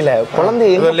யோசிக்கல. குழந்தை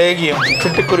லேகியம்,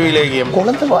 சிட்டுக்குருவி லேகியம்,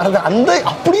 குழந்தை வரது அந்த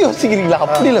அப்படி யோசிக்கிறீங்களா?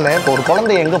 அப்படி இல்லைண்ணே. இப்போ ஒரு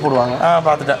குழந்தை எங்க போடுவாங்க?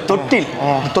 பாத்துட்டேன்.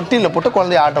 தொட்டில போட்டு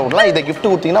குழந்தைய ஆட்ட விடலாம். இதை கிஃப்ட்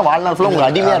கொடுத்தீங்கன்னா வாழ்நாள் ஃபுல்லா உங்களுக்கு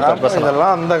அடிமையா இருக்கும்.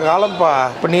 இதெல்லாம் அந்த காலம்ப்பா.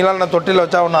 இப்போ நீலாம் நான் தொட்டில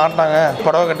வச்சா ஒன்று ஆட்டினாங்க.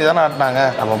 புடவை கட்டி தானே ஆட்டினாங்க.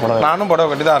 நானும் புடவை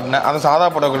கட்டி தான் ஆட்டினேன். அந்த சாதா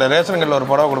புடவை கட்டி ரேஷன் கடையில் ஒரு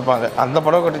புடவை கொடுப்பாங்க. அந்த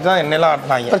புடவை கட்டி தான் என்னெல்லாம்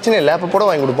ஆட்டினாங்க. பிரச்சனை இல்லை. அப்போ புடவை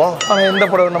வாங்கி கொடுப்போம். ஆனால் எந்த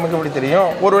புடவை நமக்கு எப்படி தெரியும்?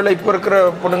 ஒருவேளை இப்போ இருக்கிற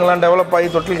பொண்ணுங்களாம் டெவலப் ஆகி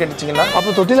தொட்டில் கட்டிச்சிங்கன்னா அப்போ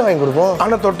தொட்டில வாங்கி கொடுப்போம்.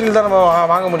 ஆனால் தொட்டில் தான் நம்ம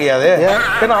வாங்க முடியாது.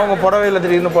 ஏன்னா அவங்க புடவையில்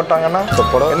திடீர்னு போட்டாங்கன்னா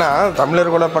ஏன்னா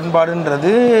தமிழர்களோட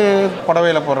பண்பாடுன்றது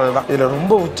புடவையில போடுறது தான். இதில்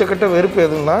ரொம்ப உச்சக்கட்ட வெறுப்பு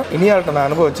எதுன்னா இனியாட்ட நான்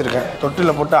அனுபவிச்சிருக்கேன்.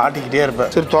 தொட்டில போட்டு ஆட்டிக்கிட்டே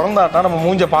இருப்பேன். சரி திறந்து ஆட்டினா நம்ம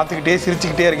மூஞ்ச பார்த்துக்கிட்டே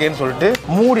சிரிச்சுக்கிட்டே இருக்கேன்னு சொல்லிட்டு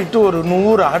மூடிட்டு ஒரு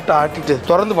 100 ஆட்டிட்டு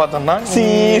திறந்து பார்த்தோம்னா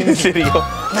சரியும்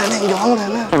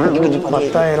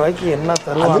 10,000 ரூபாய்க்கு என்ன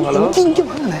தருவாங்களோ.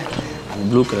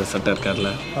 ப்ளூ கலர் சட்டை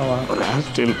இருக்கார்ல, ஒரு ஹேர்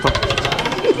ஸ்டைல்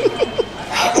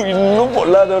இன்னும்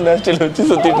பொல்லாத நேஸ்டைல் வச்சு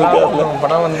சுத்திட்டு இருக்காங்க.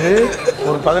 படம் வந்து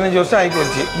ஒரு 15 வருஷம் ஆகி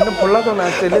போச்சு. இன்னும் பொல்லாத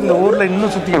நேஸ்டைல இந்த ஊர்ல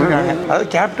இன்னும் சுத்திட்டு இருக்காங்க. அதாவது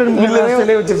கேப்டன்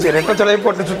நேஸ்டைலே வச்சிருச்சு. ரெட்டை தலையை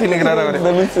போட்டு சுத்தி நிற்கிறாரு அவரு.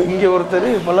 இங்க ஒருத்தர்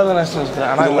பொல்லாத நேஸ்டைல் வச்சு.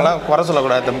 ஆனா இவங்கெல்லாம் குறை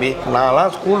சொல்லக்கூடாது தம்பி.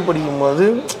 நான்லாம் ஸ்கூல் படிக்கும் போது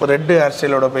ரெட் ஹேர்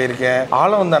ஸ்டைலோட போயிருக்கேன்.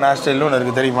 ஆளவந்தான் ஹேர் ஸ்டைல்னு ஒன்று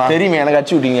இருக்கு தெரியுமா? தெரியுமே, எனக்கு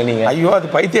அச்சு விட்டீங்க நீங்க. ஐயோ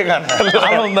அது பைத்தியக்காரன்.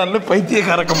 ஆளவந்தான்ல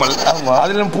பைத்தியக்கார கமல்.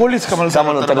 அதுல போலீஸ்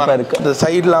கமல் இருக்கு. இந்த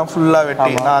சைட்லாம் ஃபுல்லா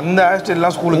வெட்டி நான் அந்த ஹேர்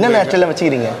ஸ்டைல்லாம் ஸ்கூலுக்கு என்ன ஹேர் ஸ்டைல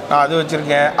வச்சுக்கிறீங்க? நான் அது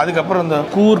வச்சிருக்கேன். அதுக்கப்புறம் இந்த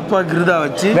கூர்ப்பா கிருதா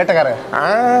வச்சு வேட்டக்காரன்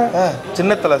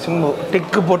சின்னத்தலை சிம்பு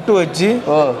டிக்கு பிங்க் பொட்டு வச்சு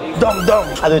தம் தம்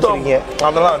அது வச்சிருக்கீங்க.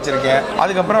 அதெல்லாம் வச்சிருக்கேன்.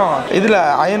 அதுக்கப்புறம் இதுல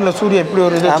அயன்ல சூர்யா இப்படி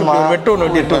ஒரு இது வெட்டு ஒன்று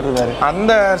வெட்டிட்டு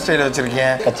அந்த ஸ்டைல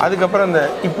வச்சிருக்கேன். அதுக்கப்புறம் இந்த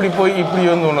இப்படி போய் இப்படி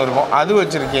வந்து ஒன்று இருக்கும் அது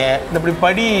வச்சிருக்கேன். இந்த இப்படி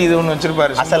படி இது ஒன்று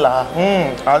வச்சிருப்பாரு அசலா.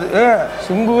 அது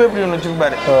சிம்புவே இப்படி ஒன்று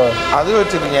வச்சிருப்பாரு அது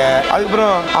வச்சிருக்கேன்.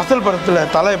 அதுக்கப்புறம் அசல் படத்துல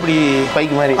தலை இப்படி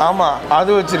பைக் மாதிரி. ஆமா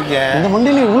அது வச்சிருக்கேன். இந்த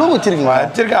மண்டியில இவ்வளவு வச்சிருக்கீங்க.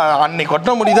 வச்சிருக்கேன். அன்னைக்கு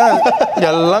கொட்ட முடிதான்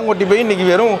எல்லாம் கொட்டி போய் இன்னைக்கு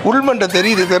வெறும் உள்மண்டை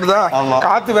தெரியுது. தெரியுதா?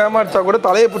 காத்து வேமாடிச்சா கூட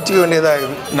தலையை பிடிச்சிக்க வேண்டியதா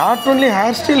இருக்குது. நாட் ஒன்லி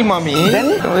ஹேர் ஸ்டைல் மாமி,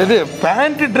 இது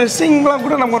பேண்ட் ட்ரெஸ்ஸிங்லாம்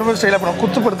கூட நம்ம ஒரு ஸ்டைலா பண்ணோம்.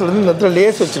 குத்துப்படத்துல இந்த இடத்துல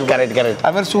லேஸ் வச்சிருக்கோம். Correct correct.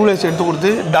 அது மாதிரி ஷூ லேஸ் எடுத்து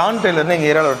கொடுத்து டான் டெய்லர்னு எங்க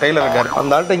ஏரியாவில் ஒரு டெய்லர் இருக்காரு.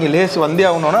 அந்த ஆள்கிட்ட இங்கே லேஸ் வந்தே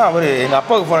ஆகணும்னா அவர் எங்க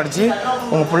அப்பாவுக்கு ஃபோன் அடிச்சு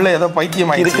உங்க பிள்ளை ஏதோ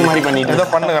பைத்தியம் இருக்கு மாதிரி பண்ணிட்டு ஏதோ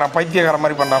பண்ணுறான் பைத்தியக்கார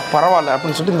மாதிரி பண்ணான் பரவாயில்ல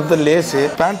அப்படின்னு சொல்லிட்டு இந்த இடத்துல லேஸு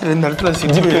பேண்ட் இந்த இடத்துல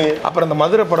சிஜிப்பு. அப்புறம் அந்த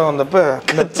மதுரை படம் வந்தப்ப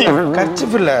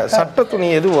கர்ச்சிப் இல்ல சட்ட துணி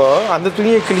எதுவோ அந்த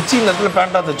துணியை கிழிச்சு இந்த இடத்துல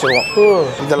பேண்டா தச்சுருவோம்.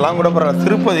 இதெல்லாம் கூட பரவாயில்ல.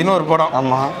 திருப்பதினு ஒரு படம்.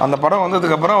 ஆமா அந்த படம்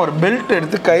வந்ததுக்கு அப்புறம் ஒரு பெல்ட்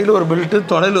எடுத்து கையில ஒரு பெல்ட்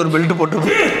தொடையில ஒரு பெல்ட் போட்டு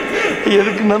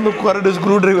எதுக்குன்னா அந்த குரடு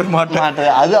ஸ்க்ரூ டிரைவர் மாட்டேன்.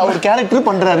 அது அவர் கேரக்டர்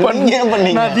பண்றாரு.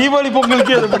 நான் தீபாவளி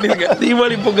பொங்கலுக்கே அதை பண்ணிருக்கேன்.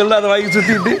 தீபாவளி பொங்கல் அதை வாங்கி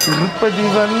சுத்திட்டு திருப்பதி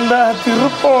வந்தா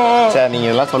திருப்பம் நீங்க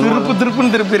எல்லாம் சொல்லுங்க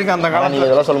திருப்புன்னு திருப்பி இருக்கேன். அந்த காலம் நீங்க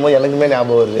இதெல்லாம் சொல்லும்போது எனக்குமே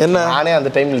ஞாபகம் வருது. என்ன நானே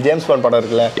அந்த டைம்ல ஜேம்ஸ் பாண்ட் படம்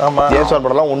இருக்குல்ல, ஜேம்ஸ் பாண்ட்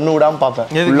படம்லாம் ஒண்ணு விடாம பார்ப்பேன்.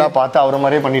 ஃபுல்லா பார்த்து அவரை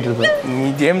மாதிரியே பண்ணிட்டு இருப்பேன். நீ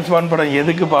ஜேம்ஸ் பாண்ட் படம்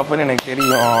எதுக்கு பார்ப்பேன்னு எனக்கு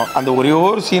தெரியும். அந்த ஒரே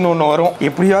ஒரு சீன் ஒன்று வரும்.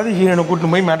 எப்படியாவது ஹீரோனை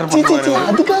கூட்டு போய் மேட்டர் பண்ணுவாரு.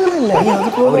 அதுக்காக இல்ல,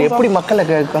 அவர் எப்படி மக்களை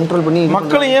கண்ட்ரோல் பண்ணி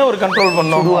மக்களை ஏன் ஒரு கண்ட்ரோல்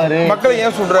பண்ணுவாரு, மக்களை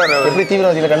ஏன் சொல்றாரு, எப்படி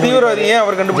தீவிரவாதி ஏன்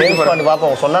அவர் கண்டுபிடிப்பாரு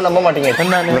பாப்போம். சொன்னா நம்ப மாட்டீங்க.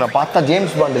 என்ன பார்த்தா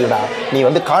ஜேம்ஸ் பாண்ட் இல்லடா, நீ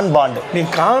வந்து கான் பாண்ட். நீ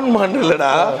கான் பாண்ட்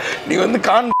இல்லடா, நீ வந்து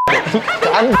கான்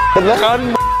கான்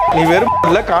நீ வெறும்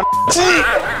இல்ல கான்.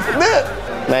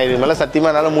 நான் இது மேலே சத்தியமா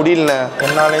என்னால் முடியல.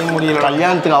 என்னாலையும் முடியல.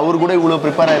 கல்யாணத்துக்கு அவரு கூட இவ்வளோ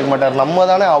ப்ரிப்பேர் ஆகிருக்க மாட்டார். நம்ம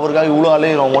தானே அவருக்காக இவ்வளோ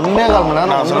அலையிறோம். 1.25 மணி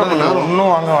நேரம். நான் சொல்கிறேன்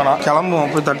ஒன்றும் வாங்க வேணாம்,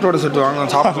 கிளம்புவோம் போய் தட்டோட செட்டு வாங்க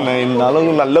சாப்பிட்றேன். இந்த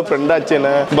அளவுக்கு நல்ல ஃப்ரெண்டாச்சு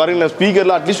என்ன பாருங்க.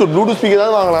 ஸ்பீக்கர்ல அட்லீஸ்ட் ஒரு ப்ளூடூத் ஸ்பீக்கர்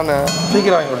தான் வாங்கலான்னு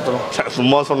ஸ்பீக்கர் வாங்கி கொடுத்துரும்.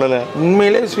 சும்மா சொன்னேன்,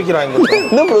 உண்மையிலே ஸ்பீக்கர் வாங்கி கொடுத்தோம்.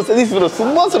 என்ன ப்ரோ சதீஷ் ப்ரோ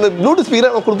சும்மா சொன்ன ப்ளூடூத்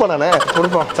ஸ்பீக்கர் அவன் கொடுப்பான். நானே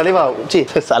கொடுப்போம். சலைவா சி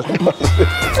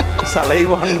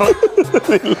சலைவாங்க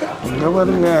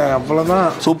பாருங்க. அவ்வளோதான்.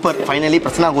 சூப்பர். ஃபைனலி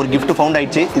பிரச்சனை ஒரு கிஃப்ட் ஃபவுண்ட்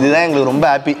ஆயிடுச்சு. இதுதான் எங்களுக்கு ரொம்ப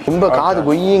ஹாப்பி. ரொம்ப காது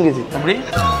கொய்யுங்குது. அப்படி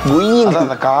கொய்யுங்க.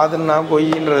 அந்த காதுன்னா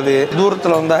கொய்யின்றது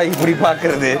தூரத்துல வந்தா இப்படி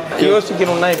பாக்குறது,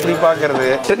 யோசிக்கணும்னா இப்படி பாக்குறது,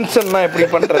 டென்ஷன்னா எப்படி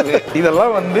பண்றது,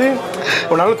 இதெல்லாம் வந்து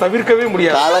உன்னால தவிர்க்கவே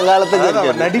முடியாது.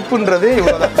 காலங்காலத்துக்கு நடிப்புன்றது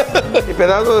இவ்வளவுதான். இப்ப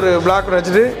ஏதாவது ஒரு பிளாக்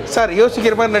வச்சுட்டு சார்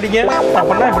யோசிக்கிற மாதிரி நடிங்க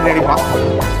அப்படின்னா இப்படி நடிப்பான்.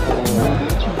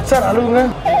 சார் அழுவுங்க.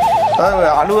 அதாவது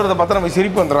அழுவுறத பார்த்தா நம்ம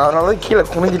சிரிப்பு வந்துடும். அதனால தான் கீழே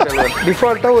குனிஞ்சிட்டு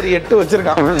டிஃபால்ட்டாக ஒரு 8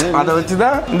 வச்சிருக்கான். அதை வச்சு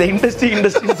தான் இந்த இண்டஸ்ட்ரின்னு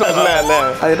சொல்லல.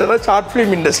 அது என்னன்னா ஷார்ட்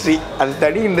ஃபிலிம் இண்டஸ்ட்ரி, அது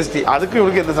தனி இண்டஸ்ட்ரி. அதுக்கும்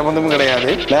இவருக்கு எந்த சம்மந்தமும் கிடையாது.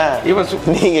 இவன்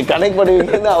நீங்க கனெக்ட்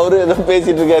பண்ணுவீங்கன்னு அவரு ஏதோ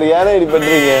பேசிட்டு இருக்காரு. யாரே இப்படி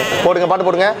பண்றீங்க? போடுங்க பாட்டு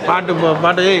போடுங்க. பாட்டு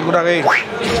கூடாக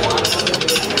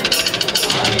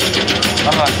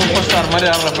சூப்பர் ஸ்டார் மாதிரி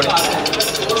ஆரம்ப பண்ணி.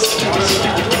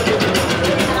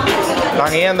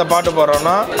 நாங்கள் ஏன் அந்த பாட்டு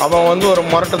போடுறோம்னா அவன் வந்து ஒரு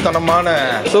முரட்டுத்தனமான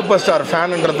சூப்பர் ஸ்டார்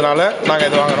ஃபேனுன்றதுனால நாங்கள்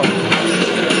இது வாங்குறோம்.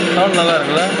 நல்லா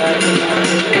இருக்குல்ல?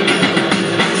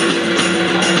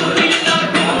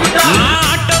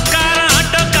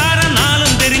 ஆட்டோக்காரன்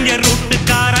நாளும் தெரிஞ்ச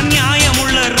ரூட்டுக்காரன்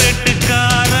நியாயமுள்ள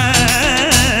ரேட்டுக்காரன்.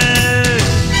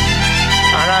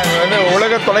 ஆனால் இது வந்து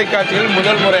உலக தொலைக்காட்சியில்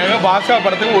முதல் முறையாக பாஷா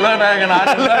படத்துக்கு உலக நாயகன்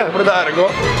இப்படிதான்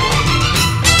இருக்கும்.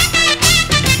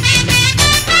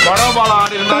 படபால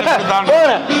ஆடி இருந்தா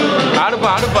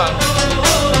அடுப்பா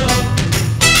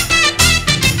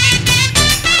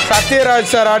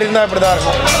சத்யராஜ் சார் ஆடி இருந்தா இப்படிதான்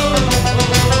இருக்கும்.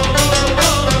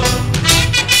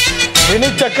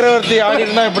 வினித் சக்கரவர்த்தி ஆடி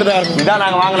இருந்தா இப்படிதான் இருக்கும். இதான்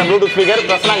நாங்க வாங்கின ப்ளூடூத் ஸ்பீக்கர்.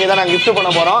 ப்ளஸ் நாங்க இதை நாங்க கிஃப்ட்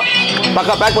பண்ண போறோம்.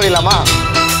 பக்கா பேக் பண்ணிடலாமா?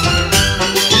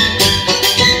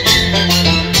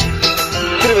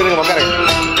 திருவிங்க மக்கரே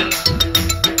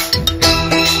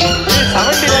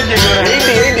 70 தான் கேட்குறேன்.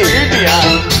 80யா?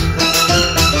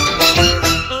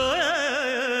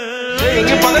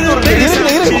 இங்க பக்கத்துல ஒரு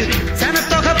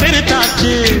சனத்தொகை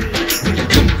பெருத்தாச்சு.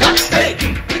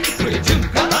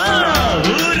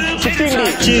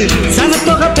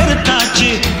 சனத்தொகை பெருத்தாச்சு.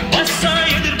 பஸ்ஸா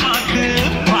எதிர்பார்த்து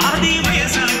பாதி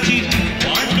வயசாச்சு.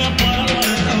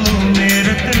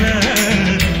 நேரத்துல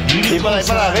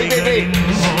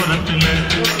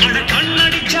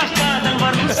கண்ணடிச்சா காதல்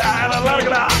வரும். நல்லா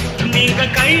இருக்குடா. நீங்க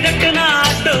கைடக்குனா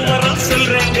ஆட்டோ வர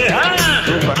சொல்றேங்க.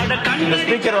 இந்த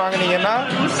ஸ்பீக்கர் வாங்கினீங்கன்னா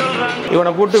இவனை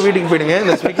கூட்டு வீட்டுக்கு போயிடுங்க.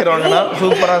 இந்த ஸ்பீக்கர் வாங்கினா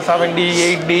சூப்பரா 70,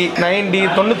 80, 90,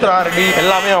 96D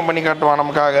எல்லாமே அவன் பண்ணி காட்டுவான்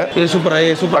நமக்காக. இது சூப்பரா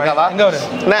சூப்பரா. எங்க வரு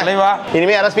வா.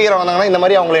 இனிமே யாராவது ஸ்பீக்கர் வாங்கினாங்கன்னா இந்த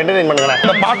மாதிரி அவங்களை என்டர்டெயின் பண்ணுங்க.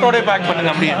 இந்த பாட்டோட பேக்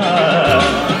பண்ணுங்க. அப்படியே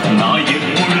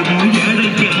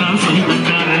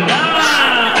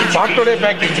பாட்டோட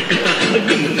பேக்கிங்.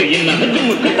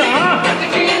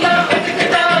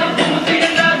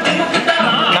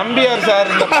 நம்பியார் சார்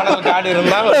இந்த பாடல் கார்டு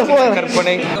இருந்தால்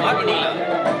கற்பனை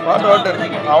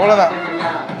அவ்வளோதான்.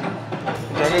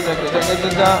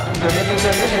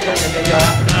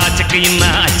 அச்சக்கு என்ன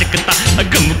அச்சக்குத்தா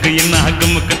கம்முக்கு என்ன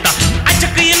கம்முக்குத்தா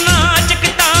அச்சக்கு என்ன